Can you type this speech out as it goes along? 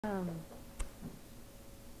Um,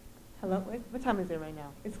 Hello, what time is it right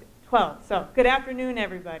now? It's 12, so good afternoon,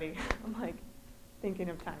 everybody. I'm like thinking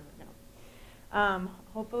of time right now.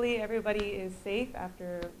 Hopefully everybody is safe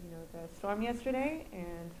after the storm yesterday,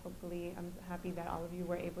 and hopefully I'm happy that all of you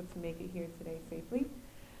were able to make it here today safely.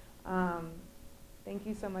 Thank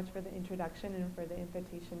you so much for the introduction and for the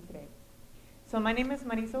invitation today. So my name is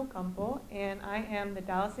Marissa OCampo, and I am the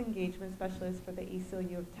Dallas Engagement Specialist for the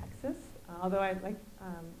ACLU of Texas. Although as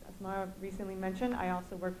Mara recently mentioned, I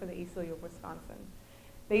also work for the ACLU of Wisconsin.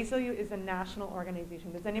 The ACLU is a national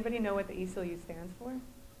organization. Does anybody know what the ACLU stands for?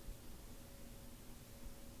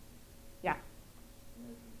 Yeah.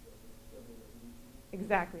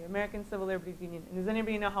 Exactly, American Civil Liberties Union. And does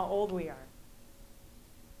anybody know how old we are?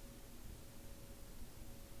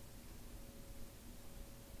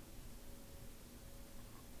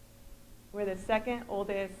 We're the second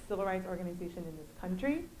oldest civil rights organization in this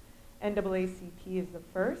country. NAACP is the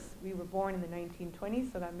first. We were born in the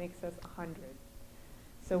 1920s, so that makes us 100.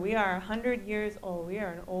 So we are 100 years old. We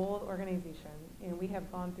are an old organization, and we have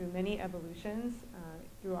gone through many evolutions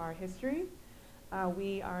through our history.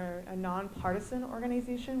 We are a nonpartisan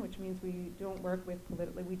organization, which means we don't work with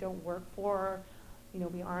we don't work for,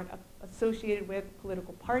 we aren't associated with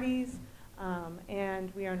political parties,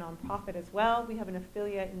 and we are a nonprofit as well. We have an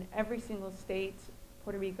affiliate in every single state,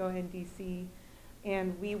 Puerto Rico and DC,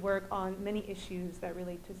 and we work on many issues that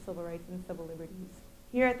relate to civil rights and civil liberties.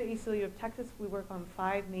 Here at the ACLU of Texas, we work on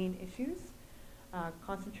 5 main issues,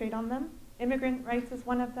 concentrate on them. Immigrant rights is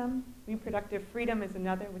one of them. Reproductive freedom is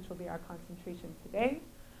another, which will be our concentration today.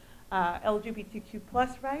 LGBTQ+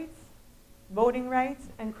 rights, voting rights,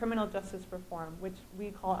 and criminal justice reform, which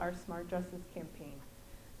we call our Smart Justice campaign.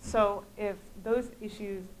 So if those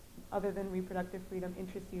issues other than reproductive freedom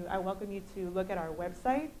interest you, I welcome you to look at our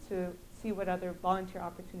website to see what other volunteer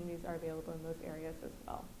opportunities are available in those areas as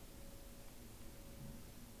well.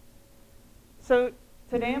 So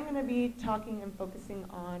today I'm going to be talking and focusing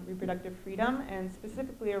on reproductive freedom and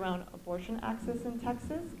specifically around abortion access in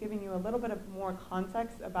Texas, giving you a little bit of more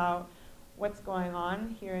context about what's going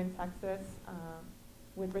on here in Texas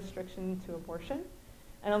with restriction to abortion,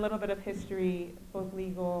 and a little bit of history, both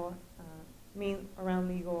legal, around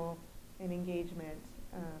legal and engagement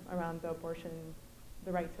around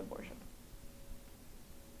the right to abortion.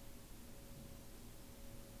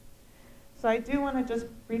 So I do want to just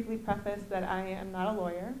briefly preface that I am not a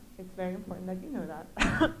lawyer. It's very important that you know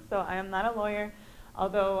that. So I am not a lawyer,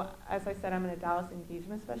 although, as I said, I'm a Dallas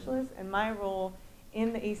Engagement Specialist, and my role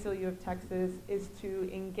in the ACLU of Texas is to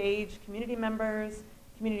engage community members,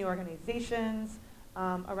 community organizations,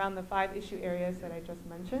 around the 5 issue areas that I just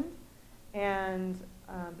mentioned. And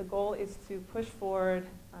the goal is to push forward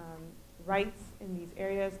rights in these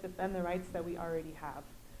areas, defend the rights that we already have.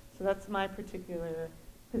 So that's my particular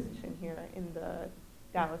position here in the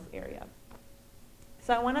Dallas area.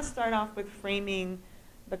 So I want to start off with framing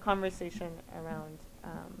the conversation around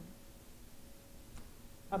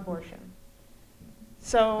abortion.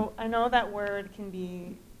 So I know that word can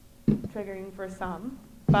be triggering for some,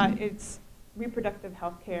 but it's reproductive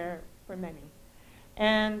health care for many.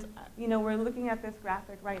 And we're looking at this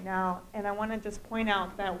graphic right now, and I want to just point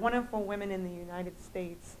out that 1 in 4 women in the United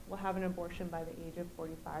States will have an abortion by the age of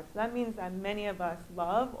 45. So that means that many of us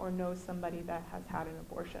love or know somebody that has had an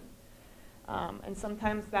abortion. And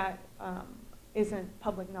sometimes that isn't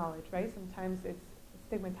public knowledge, right? Sometimes it's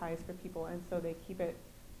stigmatized for people, and so they keep it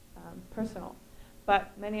personal.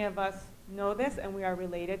 But many of us know this, and we are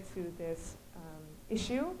related to this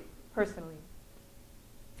issue personally.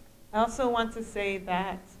 I also want to say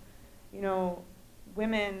that,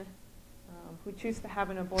 women who choose to have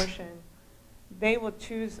an abortion, they will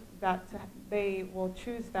choose that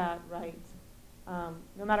right,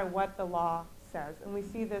 no matter what the law says. And we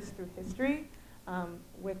see this through history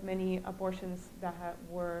with many abortions that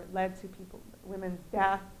were led to women's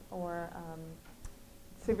death or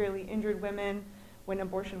severely injured women when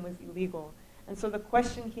abortion was illegal. And so the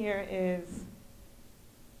question here is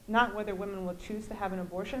not whether women will choose to have an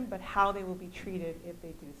abortion, but how they will be treated if they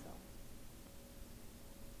do so.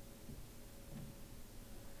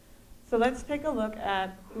 So let's take a look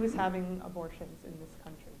at who's having abortions in this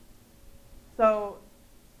country. So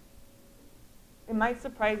it might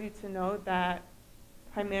surprise you to know that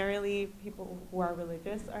primarily people who are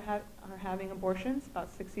religious are having abortions, about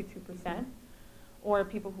 62%, or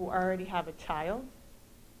people who already have a child.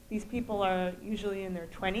 These people are usually in their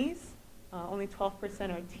 20s. Only 12%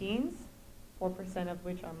 are teens, 4% of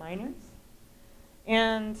which are minors.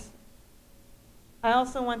 And I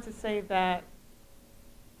also want to say that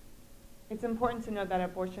it's important to know that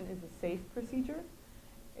abortion is a safe procedure.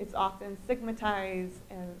 it's often stigmatized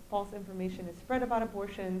and false information is spread about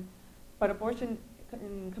abortion, but abortion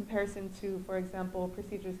in comparison to, for example,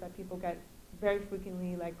 procedures that people get very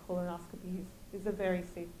frequently like colonoscopies is a very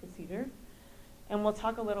safe procedure. And we'll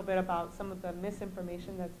talk a little bit about some of the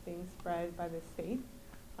misinformation that's being spread by the state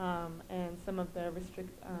and some of the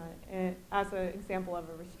as an example of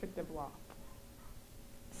a restrictive law.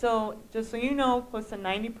 So just so you know, close to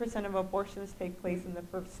 90% of abortions take place in the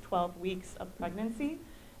first 12 weeks of pregnancy.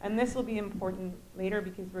 And this will be important later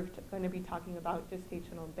because we're going to be talking about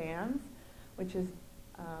gestational bans, which is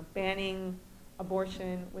banning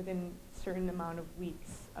abortion within a certain amount of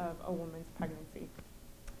weeks of a woman's pregnancy.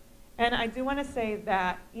 And I do want to say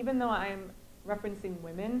that even though I'm referencing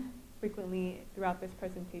women frequently throughout this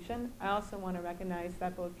presentation, I also want to recognize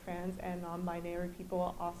that both trans and non-binary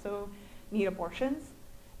people also need abortions,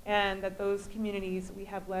 and that those communities, we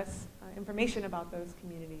have less information about those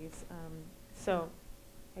communities. So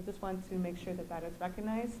I just want to make sure that that is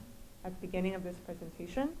recognized at the beginning of this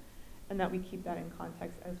presentation and that we keep that in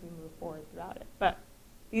context as we move forward throughout it. But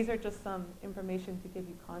these are just some information to give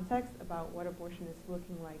you context about what abortion is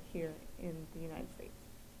looking like here in the United States.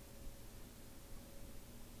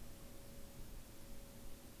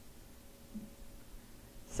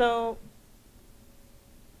 So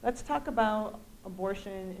let's talk about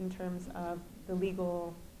abortion in terms of the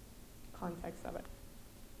legal context of it.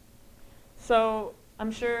 So I'm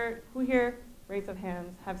sure, who here, raise of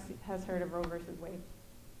hands, has heard of Roe versus Wade?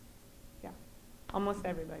 Yeah, almost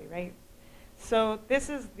everybody, right? So this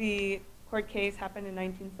is the court case, happened in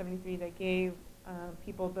 1973, that gave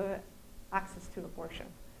people the access to abortion,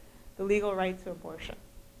 the legal right to abortion.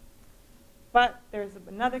 But there's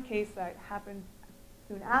another case that happened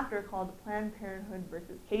soon after called Planned Parenthood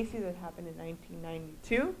versus Casey that happened in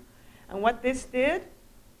 1992. And what this did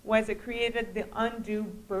was it created the undue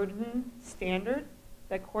burden standard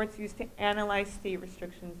that courts use to analyze state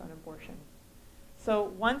restrictions on abortion.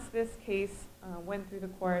 So once this case went through the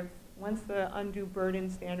courts, once the undue burden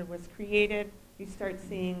standard was created, you start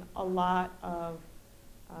seeing a lot of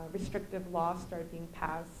restrictive laws start being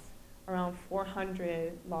passed, around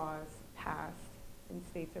 400 laws passed in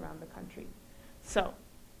states around the country. So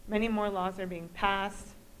many more laws are being passed,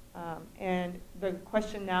 and the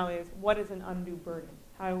question now is, what is an undue burden?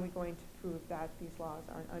 How are we going to prove that these laws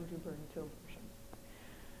are an undue burden to abortion?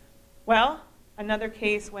 Well, another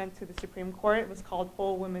case went to the Supreme Court. It was called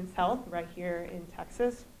Whole Women's Health right here in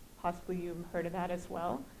Texas. Possibly you've heard of that as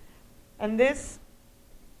well. And this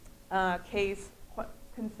case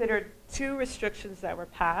considered two restrictions that were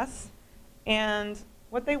passed. And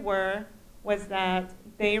what they were was that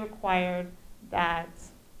they required that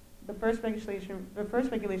the first regulation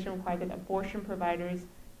required that abortion providers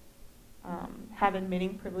have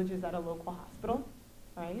admitting privileges at a local hospital,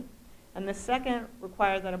 right? And the second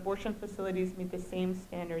required that abortion facilities meet the same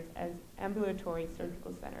standards as ambulatory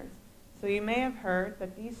surgical centers. So you may have heard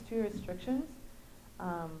that these two restrictions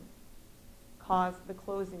caused the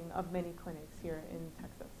closing of many clinics here in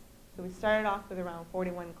Texas. So we started off with around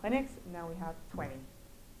 41 clinics, and now we have 20.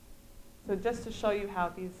 So just to show you how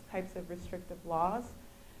these types of restrictive laws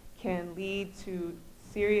can lead to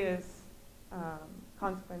serious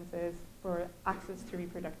consequences for access to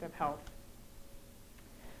reproductive health.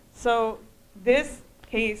 So this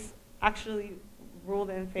case actually ruled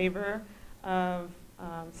in favor of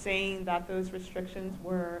saying that those restrictions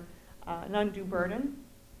were an undue burden,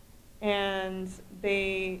 and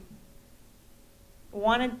they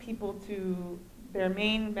wanted people to, their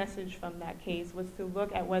main message from that case was to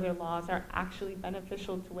look at whether laws are actually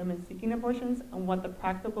beneficial to women seeking abortions and what the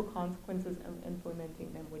practical consequences of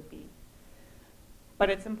implementing them would be. But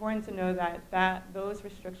it's important to know that those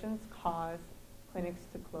restrictions caused clinics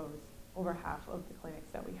to close, over half of the clinics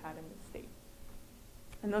that we had in the state.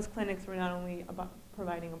 And those clinics were not only about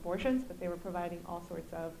providing abortions, but they were providing all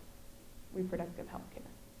sorts of reproductive health care.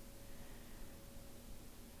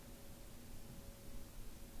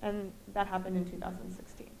 And that happened in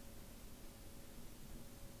 2016.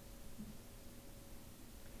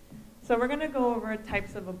 So we're going to go over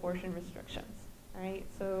types of abortion restrictions. All right?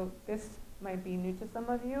 So this might be new to some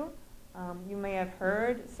of you. You may have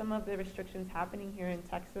heard some of the restrictions happening here in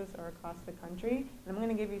Texas or across the country. And I'm going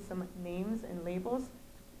to give you some names and labels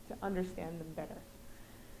to understand them better.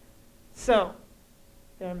 So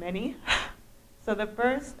there are many. So the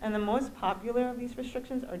first and the most popular of these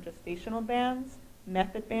restrictions are gestational bans,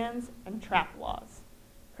 method bans, and trap laws.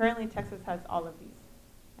 Currently, Texas has all of these.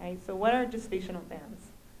 Right? So what are gestational bans?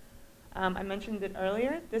 I mentioned it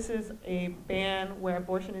earlier. This is a ban where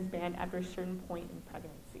abortion is banned after a certain point in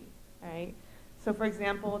pregnancy. Right? So for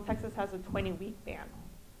example, Texas has a 20-week ban.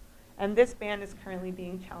 And this ban is currently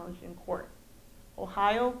being challenged in court.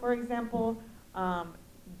 Ohio, for example,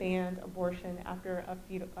 banned abortion after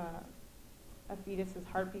a fetus's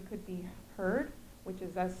heartbeat could be heard, which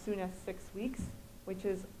is as soon as 6 weeks, which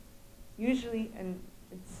is usually, and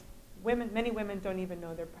it's many women don't even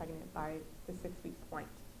know they're pregnant by the 6-week point.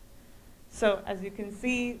 So as you can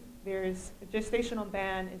see, there's a gestational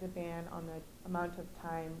ban is a ban on the amount of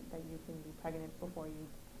time that you can be pregnant before you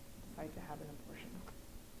decide to have an abortion.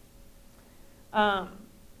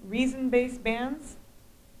 Reason-based bans,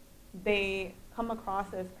 they come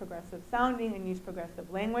across as progressive sounding and use progressive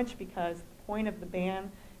language because the point of the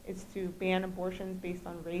ban is to ban abortions based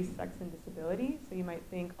on race, sex, and disability. So you might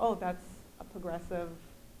think, oh, that's a progressive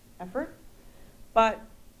effort. But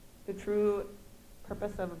the true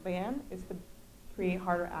purpose of a ban is to create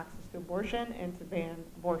harder access to abortion and to ban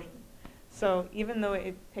abortion. So even though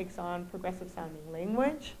it takes on progressive sounding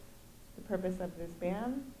language, the purpose of this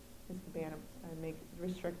ban is to ban and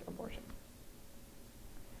restrict abortion.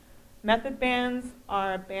 Method bans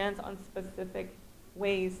are bans on specific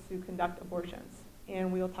ways to conduct abortions.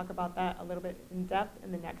 And we'll talk about that a little bit in depth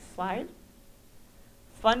in the next slide.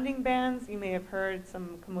 Funding bans, you may have heard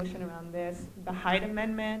some commotion around this. The Hyde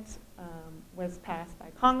Amendment was passed by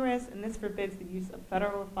Congress, and this forbids the use of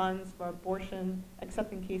federal funds for abortion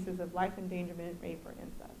except in cases of life endangerment, rape, or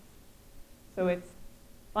incest. So it's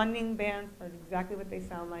funding bans are exactly what they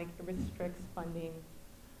sound like. It restricts funding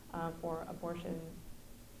for abortion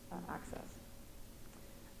access.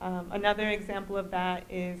 Another example of that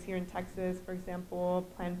is here in Texas, for example,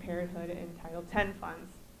 Planned Parenthood and Title X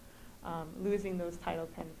funds, losing those Title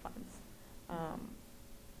X funds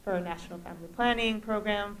for a national family planning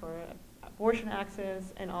program, for abortion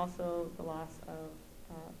access, and also the loss of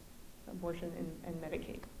abortion and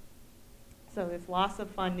Medicaid. So this loss of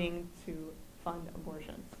funding to fund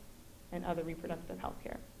abortions and other reproductive health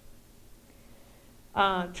care.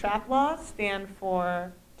 TRAP laws stand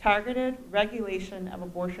for Targeted Regulation of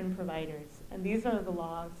Abortion Providers. And these are the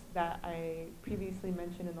laws that I previously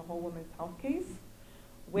mentioned in the Whole Woman's Health case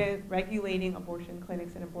with regulating abortion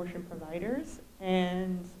clinics and abortion providers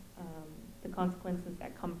and the consequences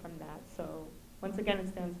that come from that. So once again, it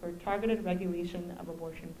stands for Targeted Regulation of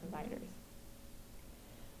Abortion Providers.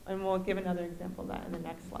 And we'll give another example of that in the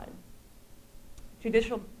next slide.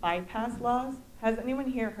 Judicial bypass laws. Has anyone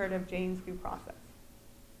here heard of Jane's due process?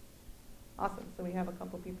 Awesome, so we have a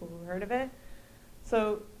couple people who heard of it.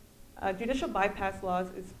 So judicial bypass laws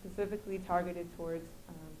is specifically targeted towards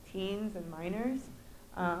teens and minors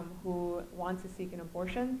who want to seek an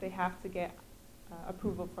abortion. They have to get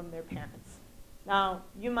approval from their parents. Now,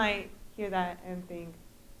 you might hear that and think,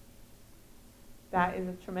 that is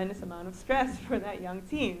a tremendous amount of stress for that young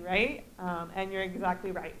teen, right? And you're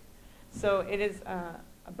exactly right. So it is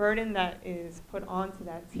a burden that is put onto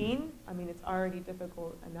that teen. I mean, it's already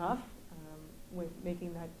difficult enough with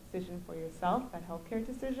making that decision for yourself, that healthcare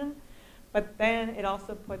decision. But then it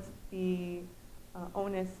also puts the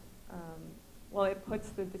onus, well, it puts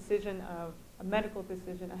the decision of a medical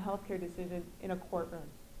decision, a healthcare decision in a courtroom.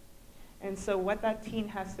 And so what that teen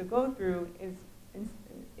has to go through is,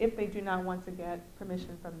 if they do not want to get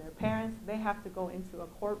permission from their parents, they have to go into a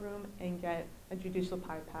courtroom and get a judicial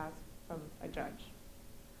bypass from a judge.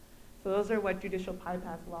 So those are what judicial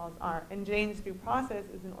bypass laws are. And Jane's Due Process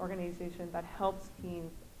is an organization that helps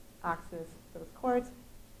teens access those courts,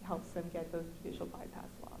 helps them get those judicial bypass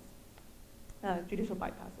laws, judicial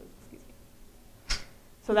bypasses, excuse me.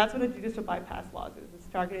 So that's what a judicial bypass law is. It's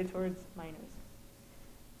targeted towards minors.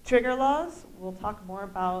 Trigger laws, we'll talk more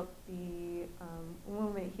about the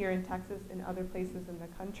movement here in Texas and other places in the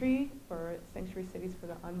country for sanctuary cities for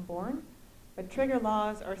the unborn. But trigger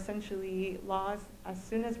laws are essentially laws as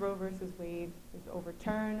soon as Roe versus Wade is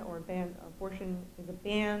overturned or abortion is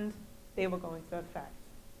banned, they will go into effect.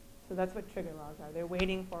 So that's what trigger laws are. They're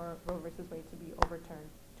waiting for Roe versus Wade to be overturned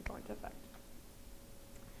to go into effect.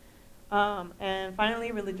 And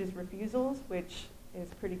finally, religious refusals, which is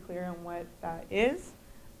pretty clear on what that is.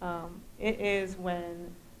 It is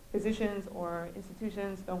when physicians or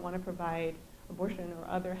institutions don't want to provide abortion or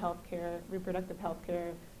other healthcare, reproductive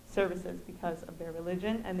healthcare services because of their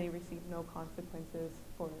religion, and they receive no consequences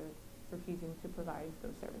for refusing to provide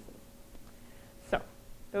those services. So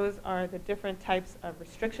those are the different types of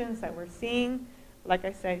restrictions that we're seeing. Like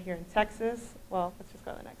I said, here in Texas, well, let's just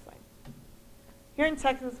go to the next slide. Here in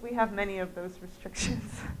Texas, we have many of those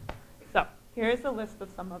restrictions. So here's a list of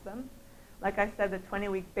some of them. Like I said, the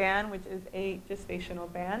 20-week ban, which is a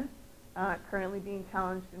gestational ban, currently being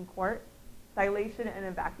challenged in court. Dilation and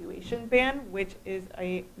evacuation ban, which is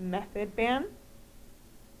a method ban.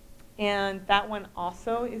 And that one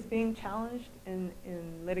also is being challenged in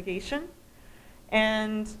litigation.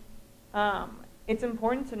 And it's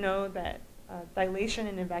important to know that dilation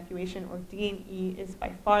and evacuation, or D&E, is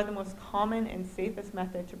by far the most common and safest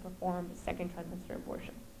method to perform a second trimester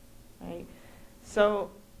abortion, right? So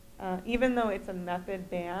even though it's a method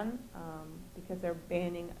ban, because they're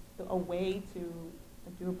banning a way to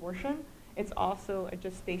do abortion, it's also a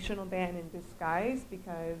gestational ban in disguise,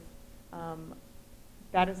 because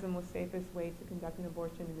that is the most safest way to conduct an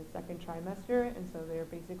abortion in the second trimester, and so they're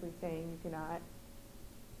basically saying you cannot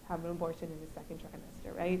have an abortion in the second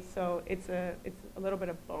trimester, right? So it's a little bit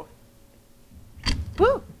of both.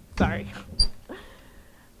 Woo! Sorry.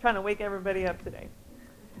 Trying to wake everybody up today.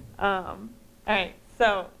 All right,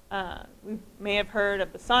 so we may have heard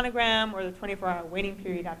of the sonogram or the 24-hour waiting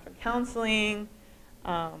period after counseling.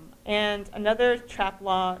 And another trap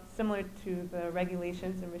law similar to the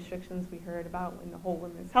regulations and restrictions we heard about in the whole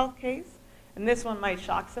women's health case, and this one might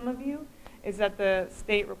shock some of you, is that the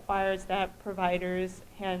state requires that providers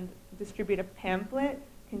distribute a pamphlet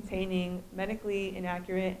containing medically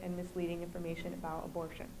inaccurate and misleading information about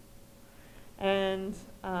abortion. And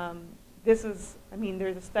there's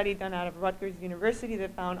a study done out of Rutgers University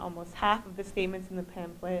that found almost half of the statements in the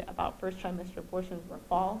pamphlet about first trimester abortions were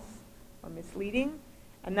false or misleading.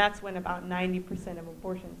 And that's when about 90% of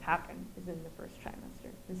abortions happen, is in the first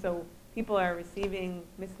trimester. And so people are receiving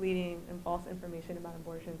misleading and false information about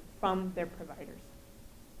abortions from their providers.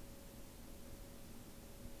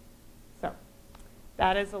 So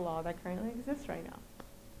that is a law that currently exists right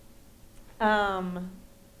now.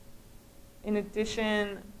 In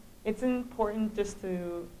addition, it's important just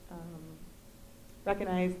to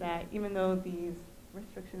recognize that even though these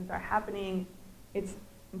restrictions are happening, it's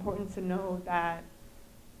important to know that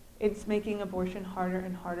it's making abortion harder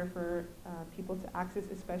and harder for people to access,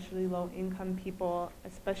 especially low-income people,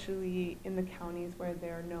 especially in the counties where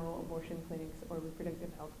there are no abortion clinics or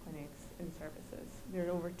reproductive health clinics and services. There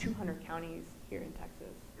are over 200 counties here in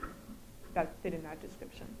Texas that fit in that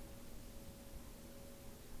description.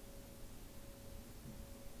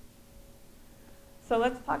 So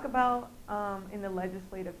let's talk about in the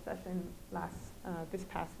legislative session this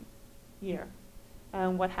past year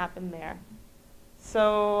and what happened there.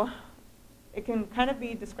 So it can kind of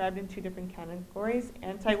be described in two different categories: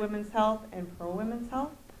 anti-women's health and pro-women's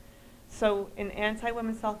health. So in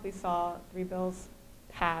anti-women's health, we saw 3 bills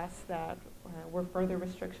pass that were further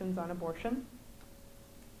restrictions on abortion.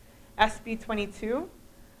 SB 22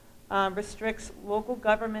 restricts local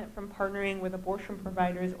government from partnering with abortion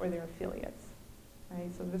providers or their affiliates.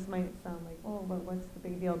 Right? So this might sound like, oh, but what's the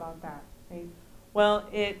big deal about that? Right? Well,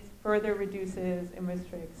 it further reduces and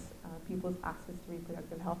restricts people's access to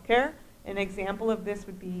reproductive health care. An example of this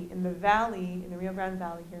would be in the Valley, in the Rio Grande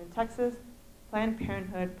Valley here in Texas. Planned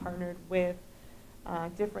Parenthood partnered with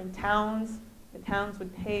different towns. The towns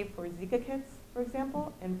would pay for Zika kits, for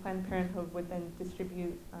example, and Planned Parenthood would then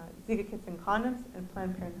distribute Zika kits and condoms, and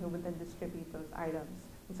Planned Parenthood would then distribute those items.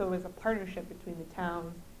 And so it was a partnership between the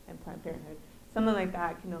towns and Planned Parenthood. Something like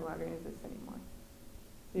that can no longer exist anymore.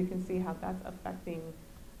 So you can see how that's affecting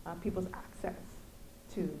people's access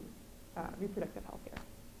to reproductive health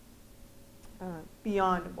care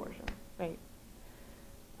beyond abortion, right?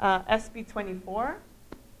 SB 24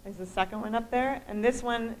 is the second one up there, and this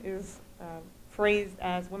one is phrased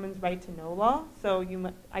as women's right to know law. So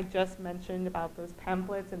I just mentioned about those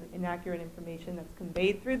pamphlets and the inaccurate information that's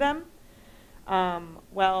conveyed through them.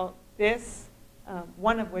 Well, this,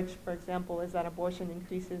 one of which, for example, is that abortion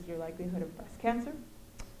increases your likelihood of breast cancer.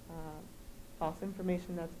 False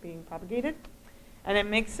information that's being propagated. And it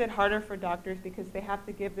makes it harder for doctors because they have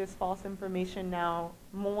to give this false information now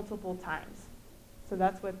multiple times. So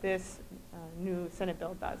that's what this new Senate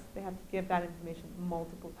bill does. They have to give that information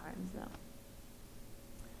multiple times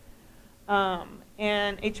now.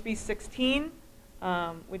 And HB 16,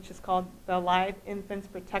 which is called the Live Infants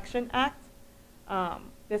Protection Act.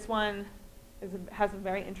 This one has a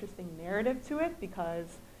very interesting narrative to it,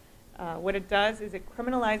 because what it does is it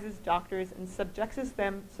criminalizes doctors and subjects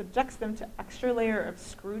them to extra layer of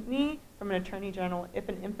scrutiny from an attorney general if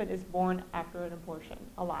an infant is born after an abortion,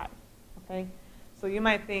 alive. Okay, so you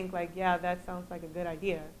might think like, yeah, that sounds like a good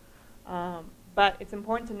idea, but it's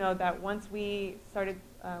important to know that once we started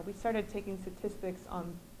taking statistics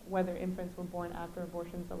on whether infants were born after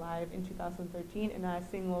abortions alive in 2013, and not a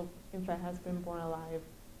single infant has been born alive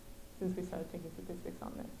since we started taking statistics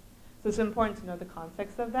on this. So it's important to know the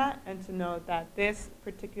context of that, and to know that this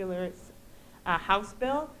particular House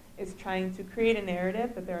bill is trying to create a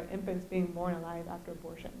narrative that there are infants being born alive after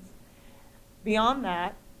abortions. Beyond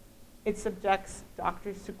that, it subjects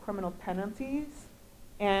doctors to criminal penalties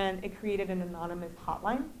and it created an anonymous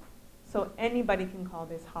hotline. So anybody can call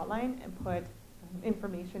this hotline and put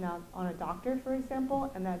information out on a doctor, for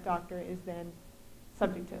example, and that doctor is then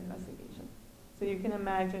subject to investigation. So you can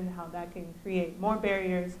imagine how that can create more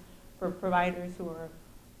barriers for providers who are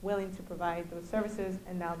willing to provide those services,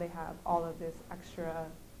 and now they have all of this extra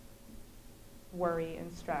worry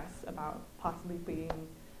and stress about possibly being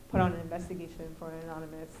put on an investigation for an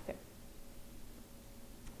anonymous tip.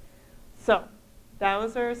 So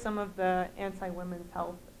those are some of the anti-women's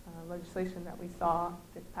health legislation that we saw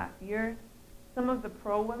this past year. Some of the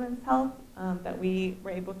pro-women's health that we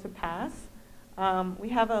were able to pass. We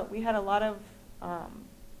had a lot of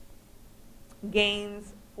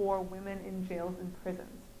gains for women in jails and prisons.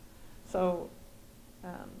 So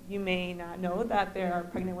you may not know that there are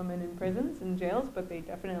pregnant women in prisons and jails, but they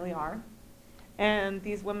definitely are. And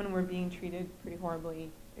these women were being treated pretty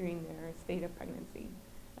horribly during their state of pregnancy.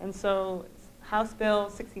 And so House Bill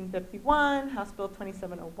 1651, House Bill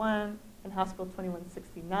 2701, and House Bill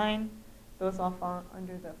 2169, those all fall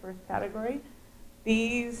under the first category.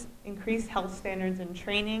 These increased health standards and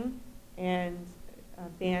training and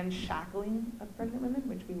banned shackling of pregnant women,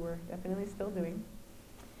 which we were definitely still doing.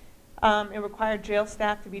 It required jail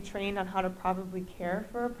staff to be trained on how to properly care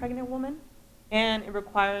for a pregnant woman, and it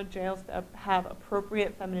required jails to have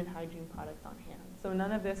appropriate feminine hygiene products on hand. So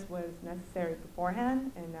none of this was necessary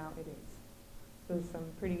beforehand, and now it is. So some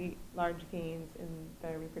pretty large gains in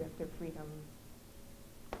the reproductive freedom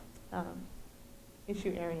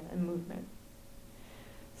issue area and movement.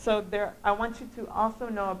 So I want you to also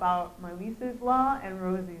know about Marissa's law and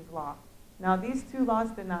Rosie's law. Now these two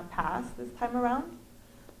laws did not pass this time around,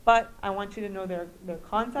 but I want you to know their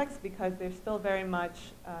context because there's still very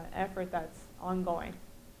much effort that's ongoing.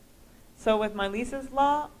 So with Marissa's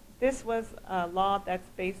law, this was a law that's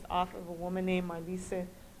based off of a woman named Marissa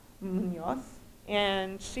Munoz,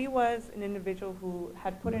 and she was an individual who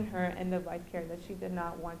had put in her end-of-life care that she did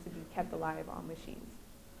not want to be kept alive on machines.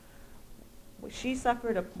 She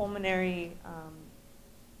suffered a pulmonary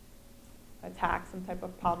attack, some type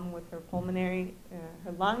of problem with her pulmonary,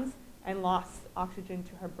 her lungs, and lost oxygen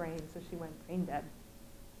to her brain, so she went brain dead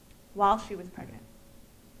while she was pregnant.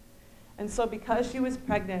 And so because she was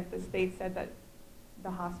pregnant, the state said that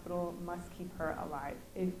the hospital must keep her alive.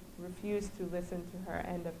 It refused to listen to her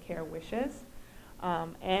end-of-care wishes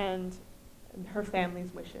and her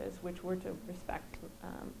family's wishes, which were to respect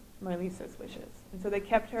Marissa's wishes. And so they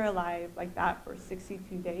kept her alive like that for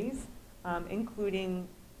 62 days, including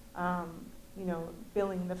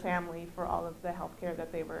billing the family for all of the health care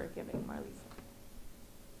that they were giving Marissa.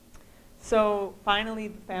 So finally,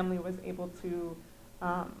 the family was able to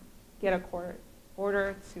get a court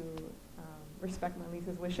order to respect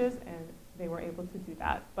Marissa's wishes, and they were able to do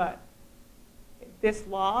that. But this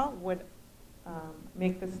law would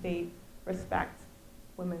make the state respect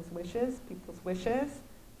women's wishes, people's wishes,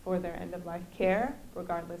 for their end-of-life care,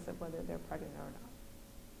 regardless of whether they're pregnant or not.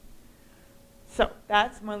 So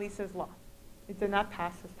that's Marissa's law. It did not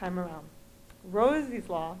pass this time around. Rosie's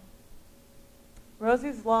law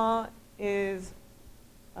is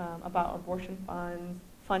about abortion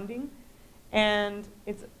funding, and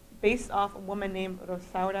it's based off a woman named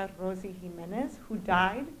Rosaura Rosie Jimenez, who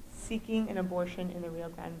died seeking an abortion in the Rio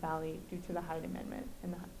Grande Valley due to the Hyde Amendment.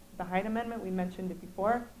 And the Hyde Amendment, we mentioned it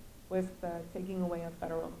before, was the taking away of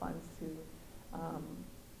federal funds to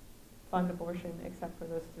fund abortion, except for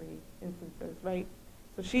those 3 instances, right?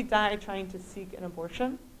 So she died trying to seek an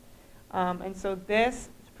abortion. And so this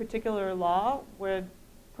particular law would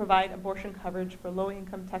provide abortion coverage for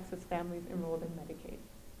low-income Texas families enrolled in Medicaid.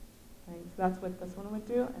 Right? So that's what this one would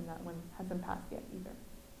do, and that one hasn't passed yet either.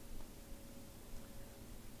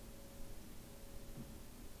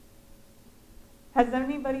 Has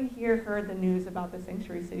anybody here heard the news about the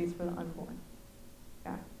sanctuary cities for the unborn?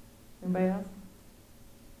 Yeah. Anybody else?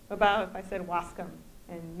 What about if I said Wascom,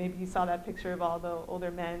 and maybe you saw that picture of all the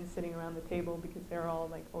older men sitting around the table because they're all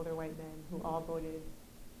like older white men who all voted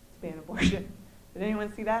to ban abortion. Did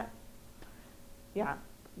anyone see that? Yeah,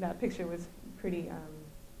 that picture was pretty,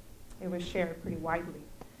 it was shared pretty widely.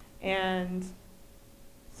 And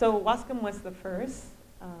so Wascom was the first.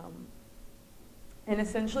 And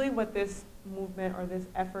essentially what this movement or this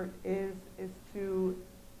effort is to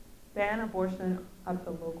ban abortion at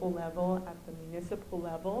the local level, at the municipal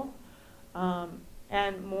level.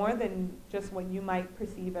 And more than just what you might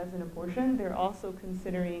perceive as an abortion, they're also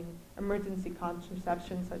considering emergency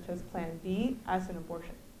contraception such as Plan B as an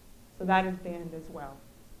abortion. So that is banned as well.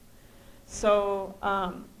 So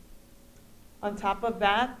on top of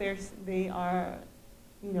that, they are,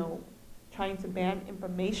 trying to ban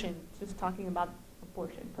information, just talking about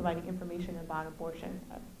abortion, providing information about abortion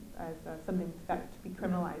as something that to be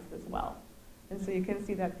criminalized as well. And so you can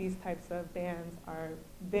see that these types of bans are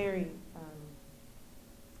very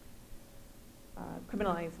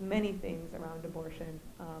criminalize many things around abortion,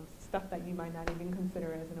 stuff that you might not even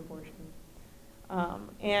consider as an abortion.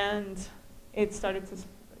 And it started to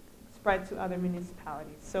spread to other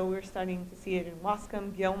municipalities. So we're starting to see it in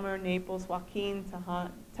Wascom, Gilmer, Naples, Joaquin,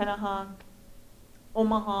 Tenaha,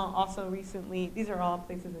 Omaha also recently. These are all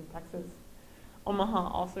places in Texas. Omaha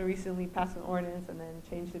also recently passed an ordinance and then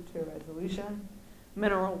changed it to a resolution.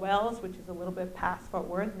 Mineral Wells, which is a little bit past Fort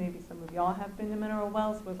Worth, maybe some of y'all have been to Mineral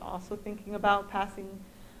Wells, was also thinking about passing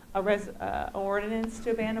a ordinance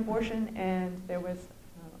to ban abortion, and there was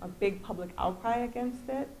a big public outcry against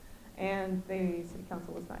it, and the city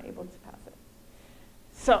council was not able to pass it.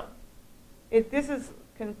 So this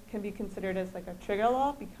can be considered as like a trigger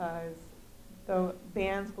law, because the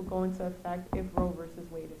bans will go into effect if Roe versus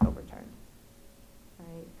Wade is overturned.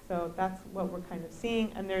 Right? So that's what we're kind of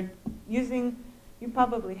seeing, and they're using. You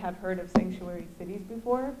probably have heard of sanctuary cities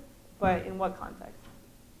before, but in what context?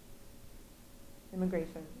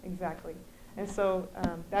 Immigration, exactly. And so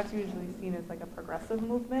that's usually seen as like a progressive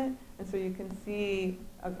movement, and so you can see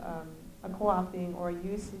a co-opting or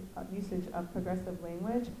usage of progressive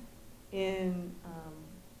language in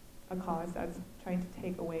a cause that's trying to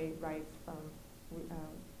take away rights from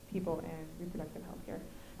people and reproductive health care.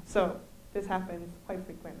 So this happens quite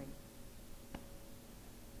frequently.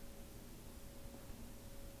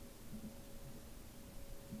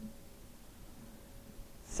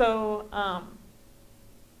 So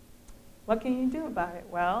what can you do about it?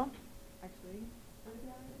 Well, actually,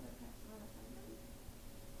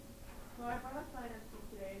 so I brought a sign-up sheet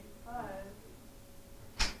today because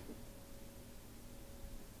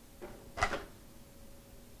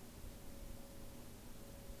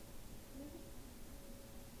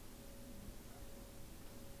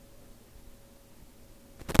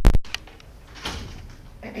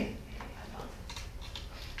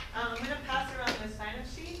I'm going to pass around this sign-up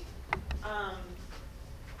sheet.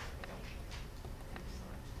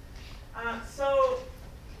 So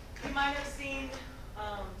you might have seen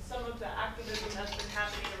some of the activism that's been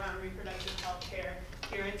happening around reproductive health care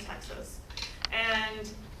here in Texas. And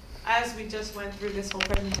as we just went through this whole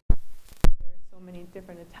presentation, there are so many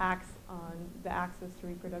different attacks on the access to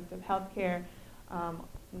reproductive health care,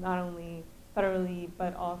 not only federally,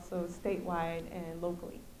 but also statewide and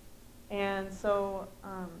locally. And so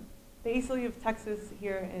the ACLU of Texas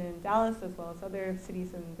here in Dallas, as well as other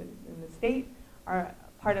cities in the state, are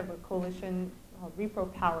part of a coalition called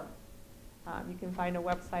Repro Power. You can find a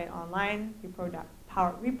website online,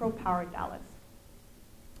 Repro Power Dallas.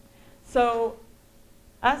 So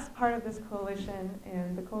as part of this coalition,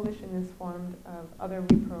 and the coalition is formed of other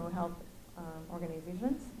repro health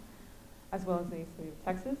organizations, as well as the ACLU of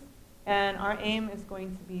Texas, and our aim is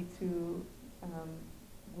going to be to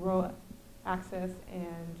grow access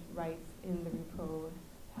and rights in the repro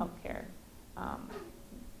healthcare,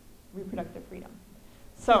 reproductive freedom.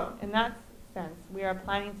 So in that sense, we are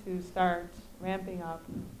planning to start ramping up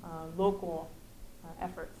local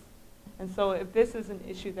efforts. And so if this is an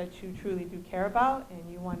issue that you truly do care about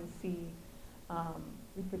and you want to see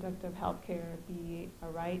reproductive health care be a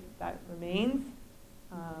right that remains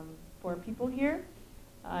for people here,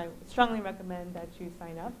 I strongly recommend that you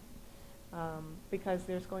sign up because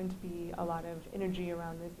there's going to be a lot of energy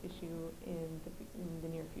around this issue in the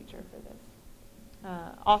near future for this.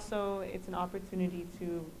 Also, it's an opportunity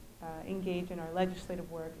to engage in our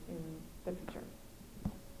legislative work in the future.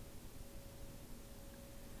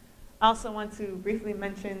 I also want to briefly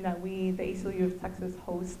mention that we, the ACLU of Texas,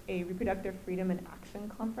 host a Reproductive Freedom in Action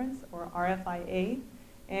Conference, or RFIA,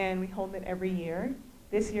 and we hold it every year.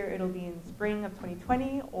 This year it'll be in spring of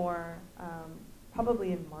 2020, or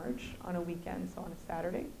probably in March on a weekend, so on a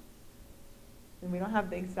Saturday. And we don't have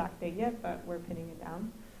the exact date yet, but we're pinning it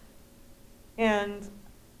down. And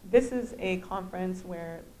this is a conference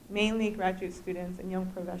where mainly graduate students and young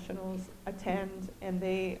professionals attend, and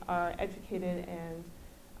they are educated and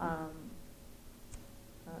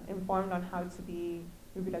informed on how to be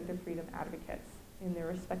reproductive freedom advocates in their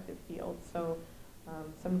respective fields. So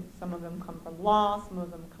some of them come from law, some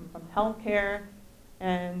of them come from healthcare,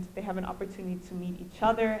 and they have an opportunity to meet each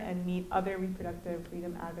other and meet other reproductive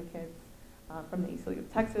freedom advocates from the ACLU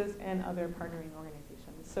of Texas and other partnering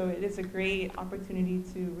organizations. So it is a great opportunity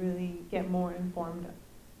to really get more informed.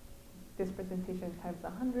 This presentation times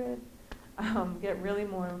 100. Get really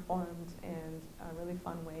more informed, and a really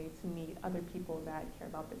fun way to meet other people that care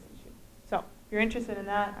about this issue. So if you're interested in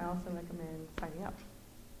that, I also recommend signing up.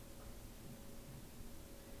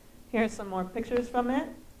 Here's some more pictures from it.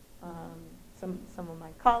 Some of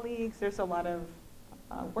my colleagues. There's a lot of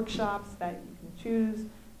workshops that you can choose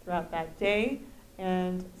throughout that day,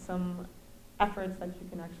 and some efforts that you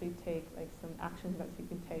can actually take, like some actions that you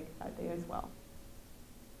can take that day as well.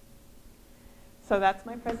 So that's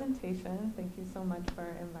my presentation. Thank you so much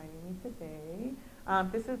for inviting me today.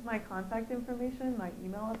 This is my contact information, my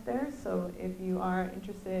email up there. So if you are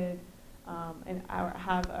interested and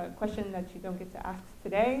have a question that you don't get to ask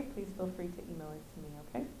today, please feel free to email it to me,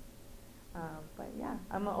 okay? But yeah,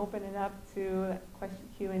 I'm gonna open it up to question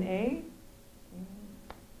Q&A.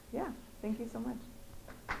 Yeah, thank you so much.